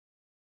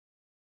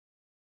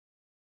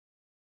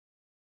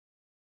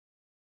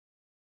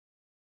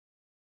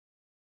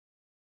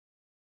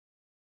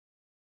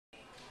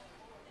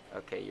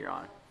Okay, you're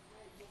on.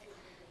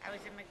 I was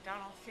at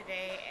McDonald's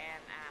today,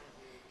 and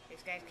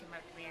these guys came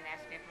up to me and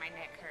asked me if my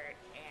neck hurt,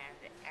 and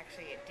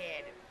actually it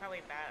did.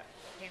 Probably about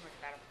pain was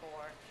about a 4,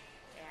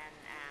 and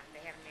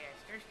they had me a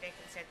stir stick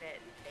and said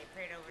that they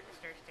prayed over the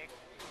stir stick,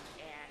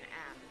 and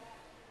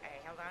I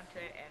held on to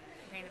it, and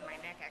the pain in my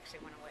neck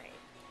actually went away.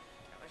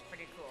 That was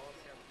pretty cool.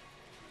 So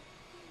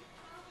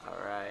All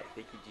right.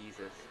 Thank you,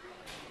 Jesus.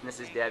 And this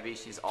is thank you. Debbie.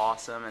 She's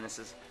awesome. And this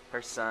is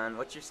her son.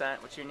 What's your son?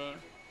 What's your name?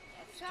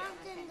 That's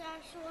Jonathan Jonathan.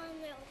 Joshua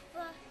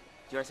Milfa.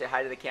 Do you want to say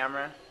hi to the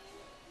camera?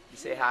 You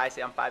say hi.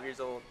 Say I'm 5 years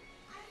old.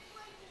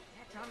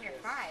 Yeah, tell them you're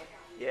 5.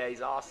 Yeah,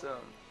 he's awesome.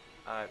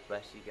 All right.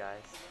 Bless you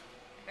guys.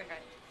 Okay.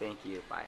 Thank you. Bye.